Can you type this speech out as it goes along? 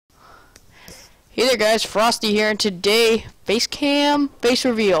Hey there guys, Frosty here, and today, face cam, face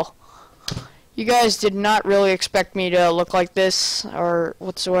reveal. You guys did not really expect me to look like this, or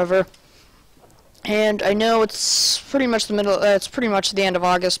whatsoever. And I know it's pretty much it's pretty much the end of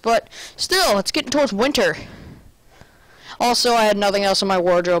August, but still, it's getting towards winter. Also, I had nothing else in my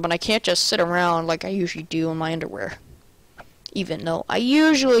wardrobe, and I can't just sit around like I usually do in my underwear. Even though I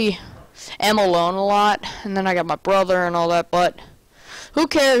usually am alone a lot, and then I got my brother and all that, but who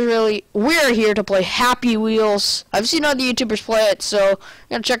cares really? We're here to play Happy Wheels. I've seen other YouTubers play it, so I'm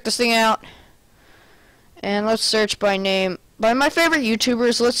gonna check this thing out. And let's search by name. By my favorite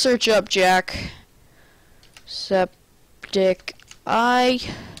YouTubers, let's search up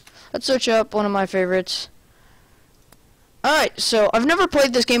Jacksepticeye. Let's search up one of my favorites. Alright, so I've never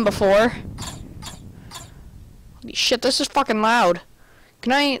played this game before. Holy shit, this is fucking loud.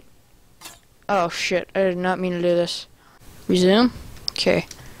 Can I... Oh shit, I did not mean to do this. Resume? Okay.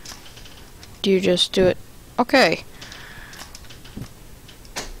 Do you just do it? Okay.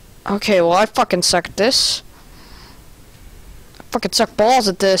 Okay, well I fucking suck at this. I fucking suck balls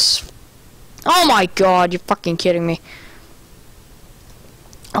at this. Oh my god, you're fucking kidding me.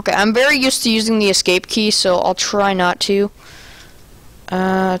 Okay, I'm very used to using the escape key, so I'll try not to.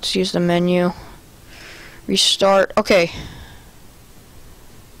 Let's use the menu. Restart. Okay.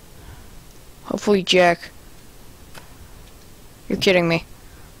 Hopefully Jack. You're kidding me.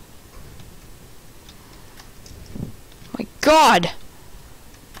 My god!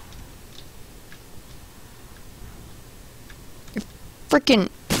 You're freaking...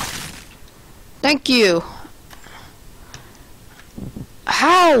 Thank you!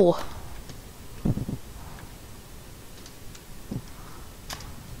 How?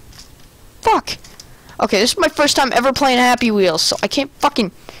 Fuck! Okay, this is my first time ever playing Happy Wheels, so I can't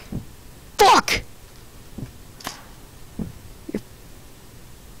fucking... Fuck!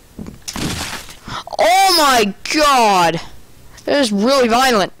 Oh my god! This is really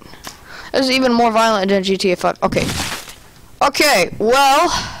violent. This is even more violent than GTA 5. Okay. Okay, well...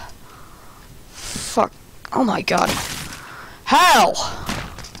 Fuck. Oh my god. How?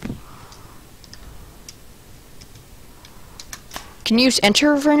 Can you use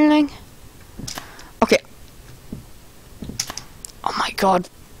enter for anything? Okay. Oh my god.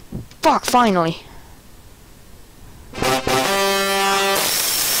 Fuck, finally.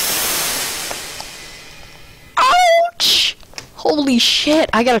 Ouch! Holy shit,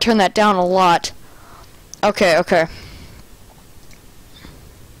 I gotta turn that down a lot. Okay, okay.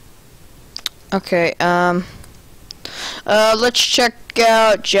 Okay, let's check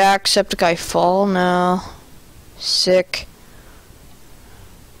out Jacksepticeye Fall now. Sick.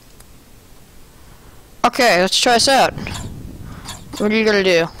 Okay, let's try this out. What are you gonna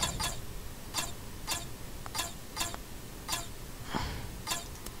do?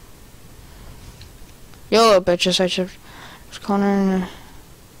 YOLO bitches, I should Connor.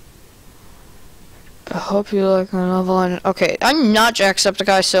 I hope you like my level. And okay, I'm not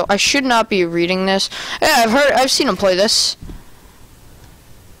Jacksepticeye, so I should not be reading this. Yeah, I've seen him play this.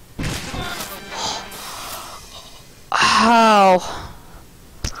 How?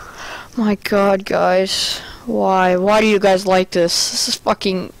 My god, guys. Why? Why do you guys like this? This is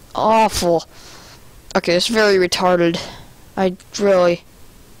fucking awful. Okay, this is very retarded. I really...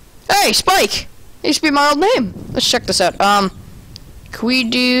 Hey, Spike! It used to be my old name. Let's check this out. Can we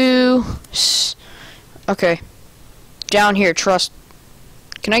do... Okay. Down here, trust.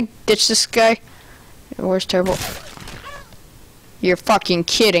 Can I ditch this guy? Where's terrible? You're fucking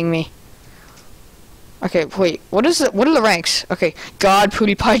kidding me. Okay, wait. What is it? What are the ranks? Okay. God,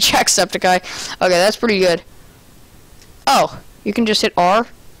 PewDiePie, Jacksepticeye. Okay, that's pretty good. Oh, you can just hit R?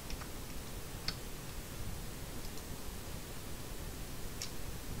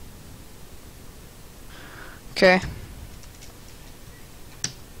 Okay.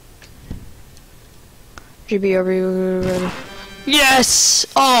 GB, yes!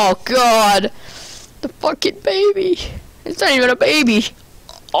 Oh god! The fucking baby! It's not even a baby!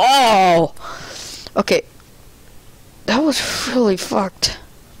 Oh! Okay. That was really fucked.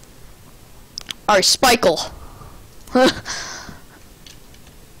 Alright, Spikle.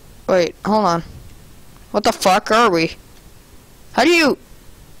 Wait, hold on. What the fuck are we? How do you...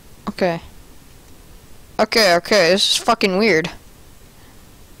 Okay. Okay, okay, this is fucking weird.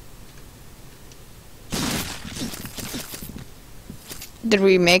 Did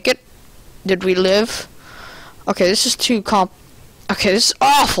we make it? Did we live? Okay, this is too Okay, this is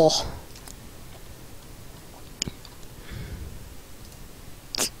awful.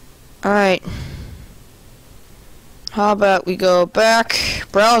 Alright. How about we go back,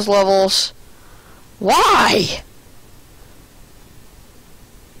 browse levels. Why?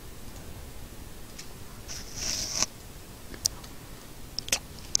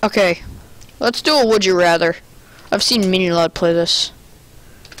 Okay, let's do a would you rather. I've seen Minilad play this.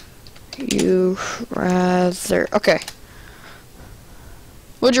 You rather. Okay.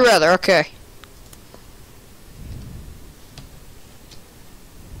 Would you rather? Okay.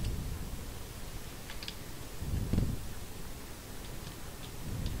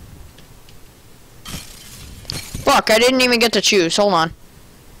 Fuck, I didn't even get to choose. Hold on.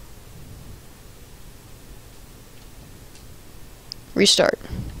 Restart.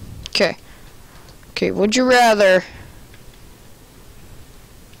 Okay. Okay, would you rather...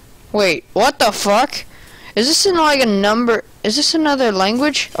 Wait, what the fuck? Is this in like a number... Is this another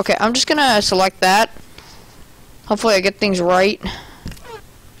language? Okay, I'm just gonna select that. Hopefully I get things right.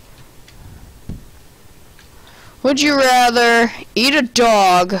 Would you rather eat a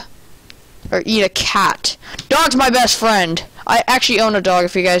dog or eat a cat? Dog's my best friend. I actually own a dog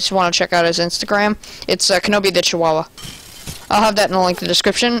if you guys want to check out his Instagram. It's Kenobi the Chihuahua. I'll have that in the link in the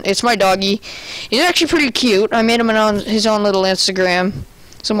description. It's my doggy. He's actually pretty cute. I made him his own little Instagram,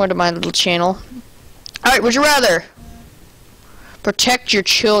 similar to my little channel. Alright, would you rather protect your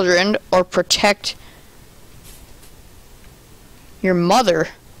children or protect your mother?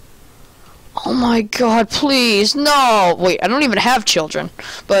 Oh my god, please, no! Wait, I don't even have children.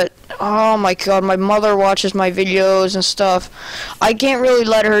 But, oh my god, my mother watches my videos and stuff. I can't really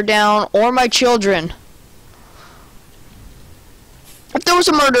let her down, or my children. If there was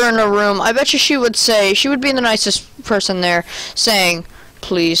a murder in her room, I bet you she would be the nicest person there, saying,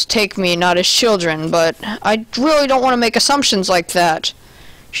 please take me, not as children, but I really don't want to make assumptions like that.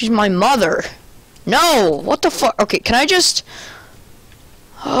 She's my mother. No! What the fuck? Okay, can I just...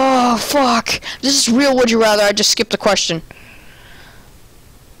 Oh, fuck. This is real would you rather. I just skipped the question.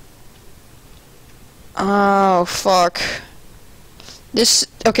 Oh, fuck.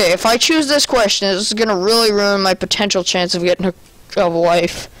 Okay, if I choose this question, this is gonna really ruin my potential chance of getting a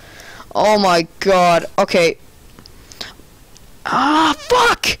wife. Oh my god. Okay. Ah,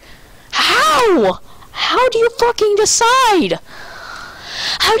 fuck! How? How do you fucking decide?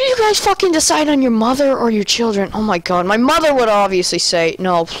 How do you guys fucking decide on your mother or your children? Oh my god, my mother would obviously say,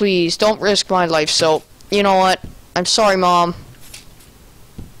 no, please, don't risk my life, so, you know what? I'm sorry, Mom.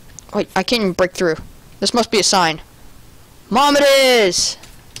 Wait, I can't even break through. This must be a sign. Mom, it is!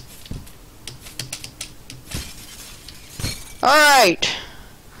 Alright.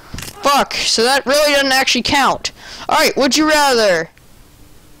 Fuck, so that really doesn't actually count. Alright, would you rather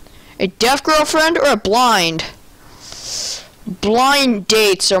a deaf girlfriend or a blind? Blind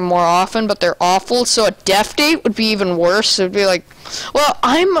dates are more often, but they're awful, so a deaf date would be even worse. It would be like, well,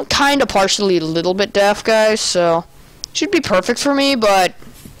 I'm kind of partially a little bit deaf, guys, so it should be perfect for me, but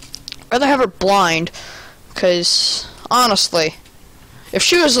I'd rather have her blind, because, honestly, if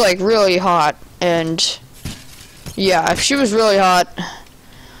she was, like, really hot, and, yeah, if she was really hot,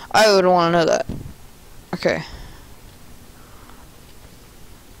 I would want to know that. Okay.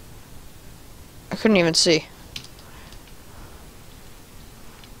 I couldn't even see.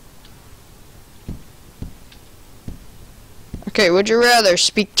 Okay, would you rather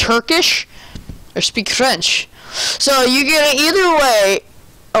speak Turkish or speak French? So you get it either way.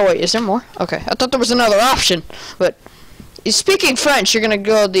 Oh wait, is there more? Okay, I thought there was another option. But speaking French, you're gonna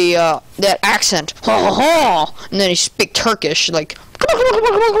go the that accent, and then you speak Turkish like.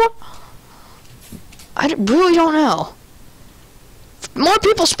 I really don't know. More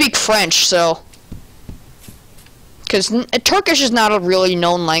people speak French, so because Turkish is not a really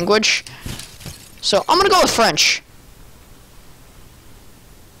known language. So I'm gonna go with French.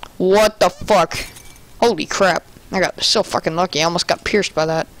 What the fuck? Holy crap. I got so fucking lucky. I almost got pierced by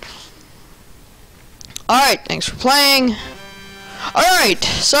that. Alright, thanks for playing. Alright,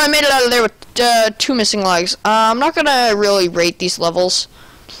 so I made it out of there with 2 missing legs. I'm not gonna really rate these levels.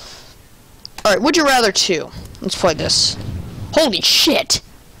 Alright, would you rather 2? Let's play this. Holy shit!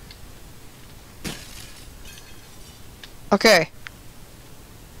 Okay.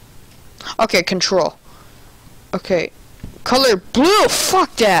 Okay, control. Okay. Color blue!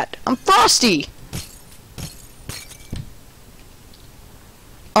 Fuck that! I'm Frosty!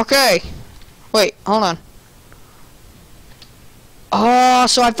 Okay. Wait, hold on. Oh,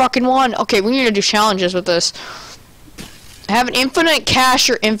 so I fucking won. Okay, we need to do challenges with this. Have an infinite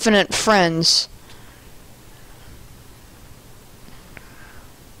cash or infinite friends.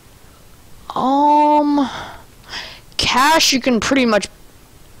 Cash you can pretty much...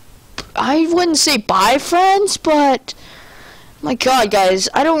 I wouldn't say buy friends, but... My god, guys,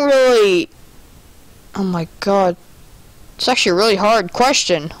 I don't really... Oh my god. It's actually a really hard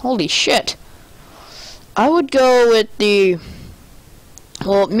question. Holy shit. I would go with the...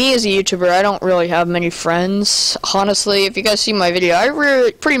 Well, me as a YouTuber, I don't really have many friends. Honestly, if you guys see my video,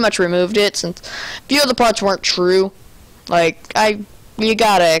 I pretty much removed it since a few of the parts weren't true. Like, you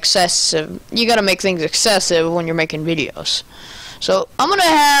gotta make things excessive when you're making videos. So, I'm gonna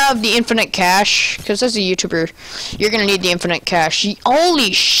have the infinite cash, because as a YouTuber, you're gonna need the infinite cash.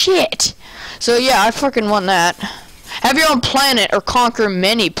 Holy shit! So yeah, I fucking want that. Have your own planet, or conquer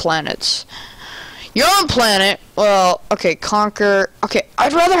many planets. Your own planet, well, okay, conquer, okay,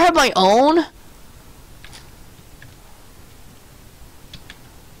 I'd rather have my own.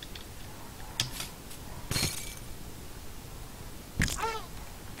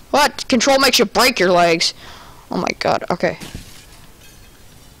 What? Control makes you break your legs. Oh my god, okay.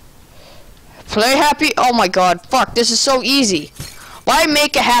 Play happy, oh my god, fuck, this is so easy. Why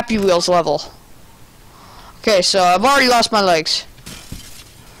make a Happy Wheels level? Okay, so I've already lost my legs.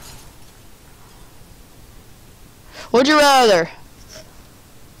 Would you rather?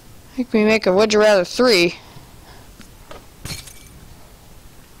 I think we make a would you rather 3.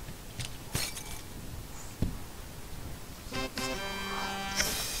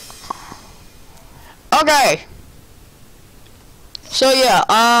 Okay. So yeah,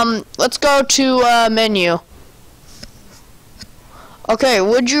 let's go to menu. Okay,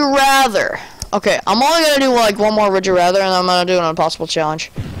 would you rather? Okay, I'm only gonna do like one more would you rather, and I'm gonna do an impossible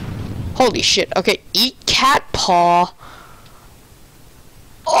challenge. Holy shit. Okay, eat cat paw.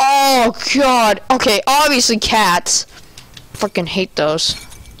 Oh god. Okay, obviously cats. Fucking hate those.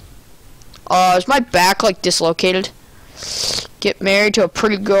 Is my back like dislocated? Get married to a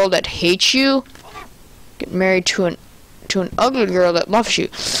pretty girl that hates you. Get married to an ugly girl that loves you.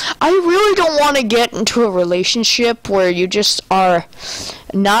 I really don't want to get into a relationship where you just are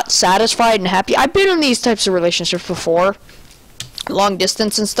not satisfied and happy. I've been in these types of relationships before. Long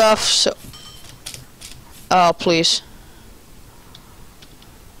distance and stuff, so... Oh, please.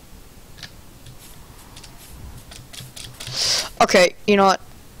 Okay, you know what?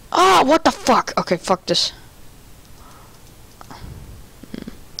 Ah, what the fuck? Okay, fuck this.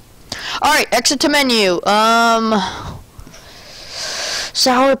 Alright, exit to menu.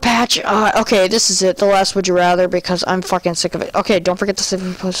 Sour Patch. Okay, this is it. The last would you rather, because I'm fucking sick of it. Okay, don't forget to save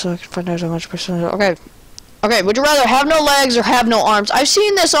your place so I can find out how much percent. Okay. Okay, would you rather have no legs or have no arms? I've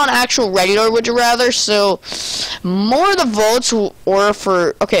seen this on actual regular would you rather, so more of the votes were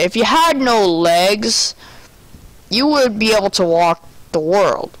for, okay, if you had no legs, you would be able to walk the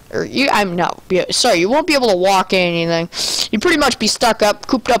world. Or you won't be able to walk anything. You'd pretty much be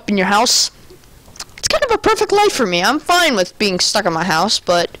cooped up in your house. It's kind of a perfect life for me. I'm fine with being stuck in my house,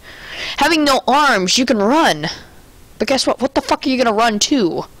 but having no arms, you can run. But guess what? What the fuck are you gonna run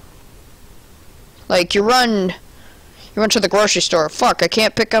to? Like, you run to the grocery store. Fuck, I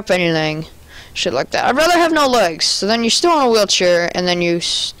can't pick up anything. Shit like that. I'd rather have no legs. So then you're still in a wheelchair, and then you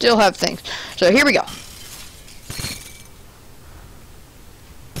still have things. So here we go.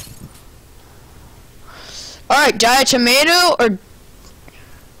 Alright, die a tomato, or...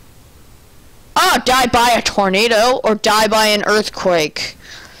 Oh, die by a tornado, or die by an earthquake.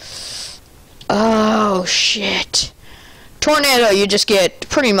 Oh, shit. Tornado, you just get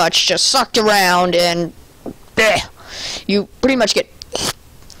pretty much just sucked around and you pretty much get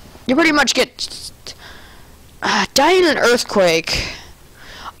die in an earthquake.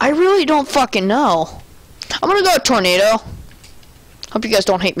 I really don't fucking know. I'm gonna go with tornado. Hope you guys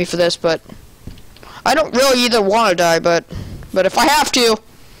don't hate me for this, but I don't really either want to die, but if I have to,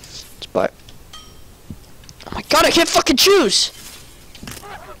 but oh my god, I can't fucking choose.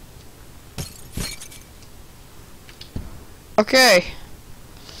 Okay.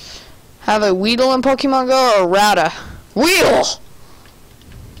 Have a Weedle in Pokemon Go or a Rata? Weedle!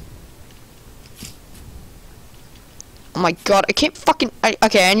 Oh my god, I can't fucking...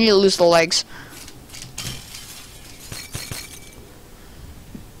 okay, I need to lose the legs.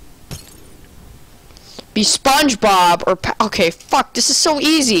 Be SpongeBob or... okay, fuck, this is so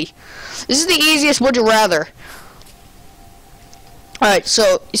easy. This is the easiest would you rather. Alright,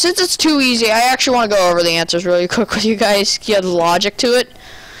 so, since it's too easy, I actually want to go over the answers really quick with you guys, get the logic to it.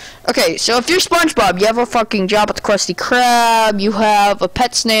 Okay, so if you're SpongeBob, you have a fucking job at the Krusty Krab, you have a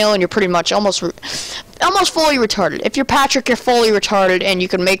pet snail, and you're pretty much almost fully retarded. If you're Patrick, you're fully retarded, and you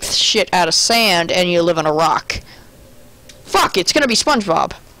can make shit out of sand, and you live on a rock. Fuck, it's gonna be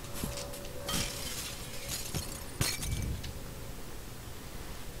SpongeBob.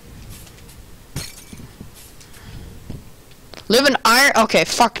 Live in Ireland. Okay,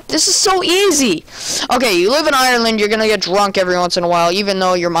 fuck. This is so easy. Okay, you live in Ireland, you're gonna get drunk every once in a while, even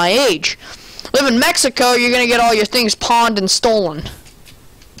though you're my age. Live in Mexico, you're gonna get all your things pawned and stolen.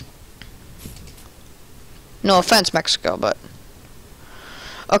 No offense, Mexico, but...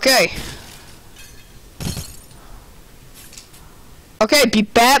 Okay. Okay, be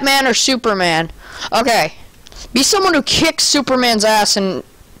Batman or Superman. Okay. Be someone who kicks Superman's ass in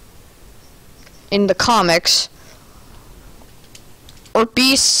the comics. Or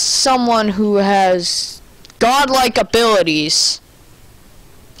be someone who has godlike abilities.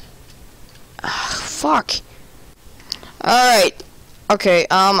 Fuck. Alright. Okay,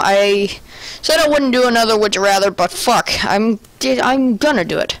 I said I wouldn't do another Would You Rather, but fuck. I'm gonna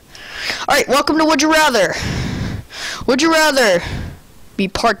do it. Alright, welcome to Would You Rather. Would you rather be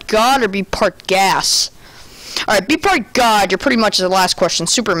part God or be part gas? Alright, be part God, you're pretty much the last question,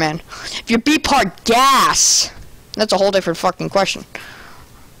 Superman. If you be part gas, that's a whole different fucking question.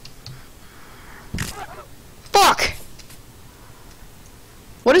 Fuck!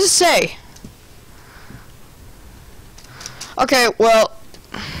 What does it say? Okay, well...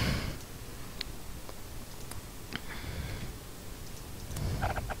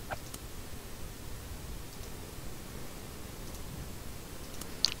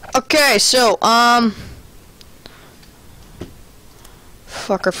 Okay, so,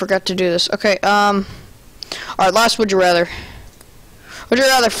 fuck, I forgot to do this. Okay, alright, last Would You Rather. Would you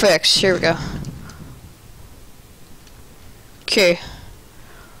rather fix? Here we go. Okay.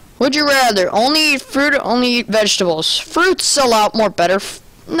 Would you rather only eat fruit or only eat vegetables? Fruit's a lot more better,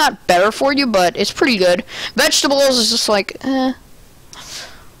 not better for you, but it's pretty good. Vegetables is just like, eh.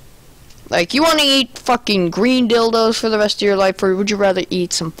 Like, you want to eat fucking green dildos for the rest of your life, or would you rather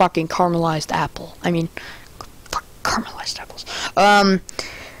eat some fucking caramelized apple? I mean, fuck, caramelized apples.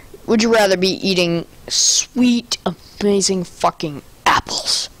 Would you rather be eating sweet, amazing fucking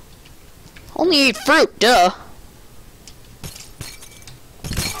apples? Only eat fruit, duh.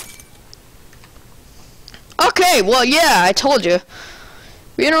 Okay, well, yeah, I told you.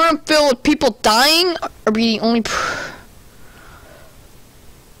 Be in a room filled with people dying, or be the only...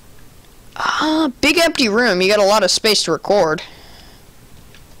 big empty room. You got a lot of space to record.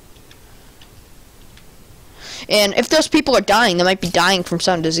 And if those people are dying, they might be dying from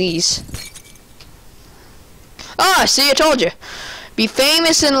some disease. Ah, see, I told you. Be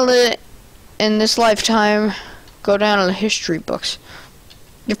famous in this lifetime. Go down in the history books.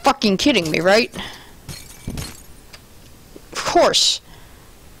 You're fucking kidding me, right? Of course.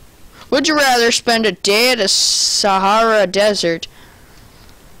 Would you rather spend a day at a Sahara desert?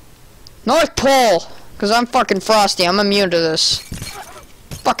 North Pole, because I'm fucking frosty. I'm immune to this.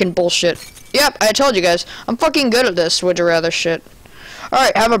 Fucking bullshit. Yep, I told you guys. I'm fucking good at this would you rather shit.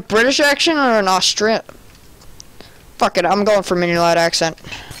 Alright, have a British accent or an Australian? Fuck it, I'm going for mini lad accent.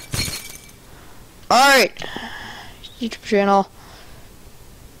 Alright. YouTube channel.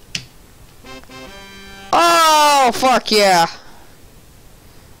 Oh, fuck yeah.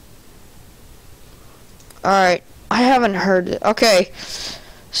 Alright, I haven't heard it. Okay.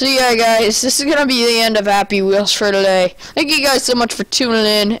 So yeah, guys, this is gonna be the end of Happy Wheels for today. Thank you guys so much for tuning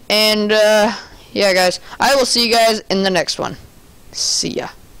in, and yeah, guys, I will see you guys in the next one. See ya.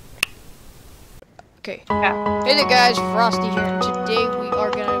 Okay. Hey there, guys, Frosty here. Today we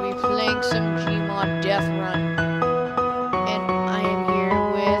are gonna be playing some Gmod Death